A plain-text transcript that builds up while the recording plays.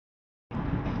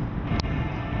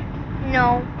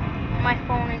No, my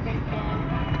phone isn't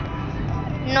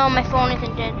dead. No, my phone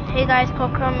isn't dead. Hey guys,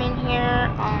 Coco in here.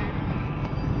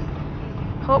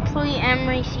 Hopefully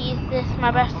Emery sees this.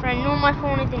 My best friend. No, my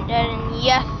phone isn't dead, and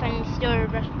yes, I'm still your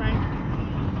best friend.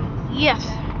 Yes.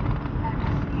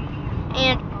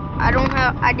 And I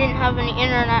didn't have any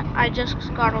internet. I just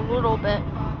got a little bit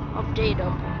of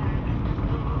data.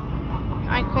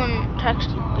 I couldn't text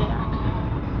you back.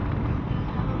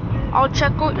 I'll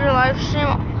check out your live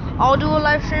stream. I'll do a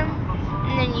live stream,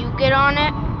 and then you get on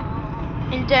it,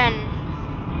 and then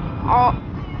I'll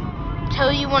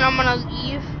tell you when I'm gonna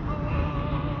leave,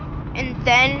 and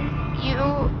then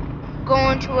you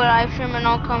go into a live stream, and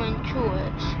I'll come into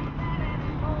it.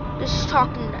 This is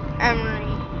talking to Emery.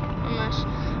 Unless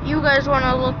you guys want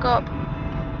to look up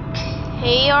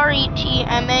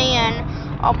KRETMAN,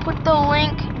 I'll put the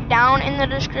link down in the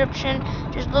description.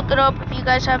 Just look it up if you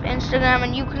guys have Instagram,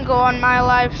 and you can go on my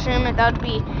live stream, and that'd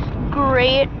be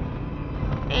great.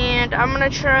 And I'm gonna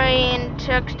try and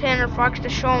text Tanner Fox to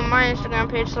show him my Instagram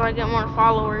page so I get more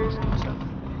followers and stuff.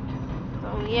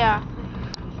 So yeah,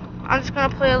 I'm just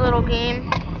gonna play a little game.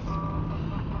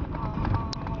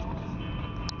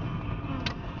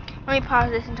 Let me pause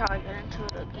this until I get into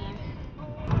the game.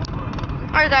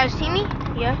 Alright guys, see me?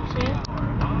 Yeah, see me?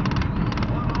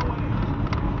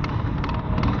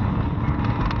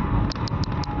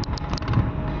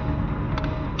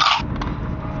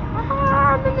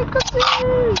 I'm in the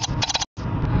cookies!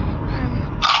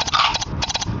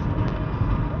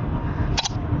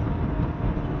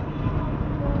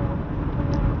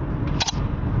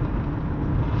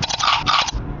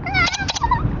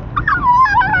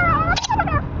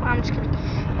 I'm just kidding.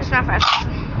 It's not fast.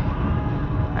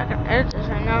 I can edit this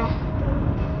right now.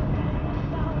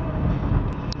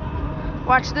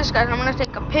 Watch this, guys. I'm gonna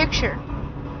take a picture.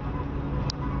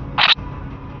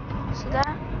 See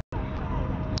that?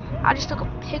 I just took a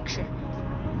picture.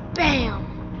 Bam!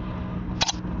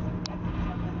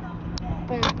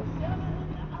 Boom, boom.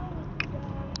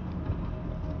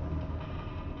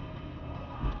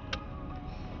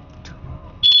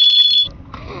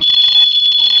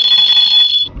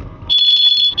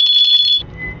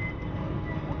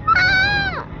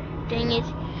 Dang it.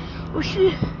 Oh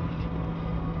shit.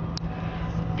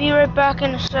 Be right back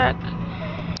in a sec.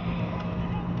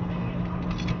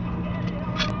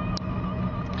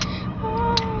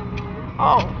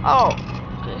 Oh.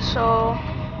 Okay, so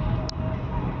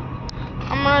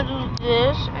I'm gonna do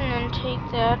this and then take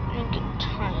that, make it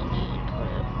tiny and put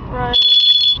it right.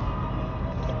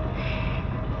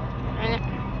 Dang it.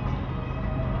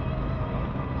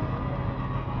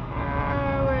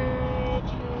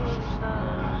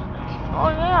 Oh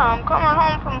yeah, I'm coming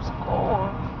home from school.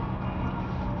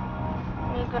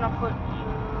 I'm gonna put you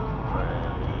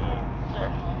right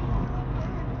there.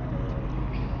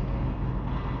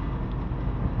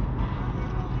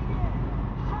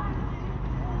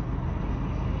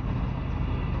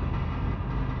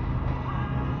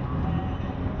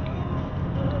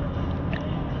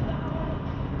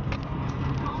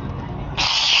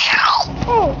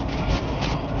 Oh.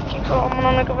 So I'm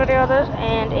gonna make a video of this,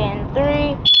 and in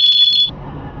 3.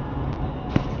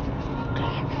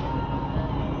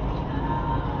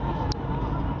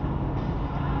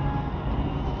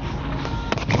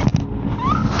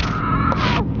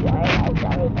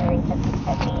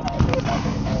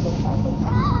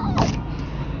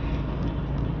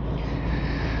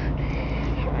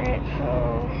 Alright, so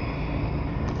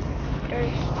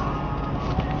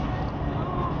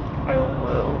I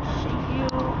will see you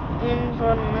in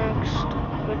the next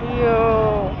video.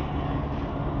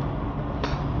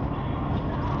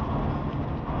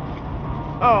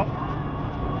 Oh,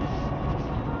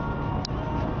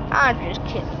 I'm just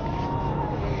kidding.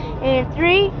 In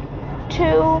 3,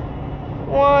 2,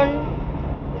 1.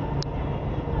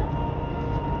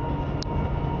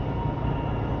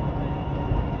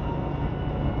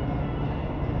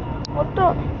 What the?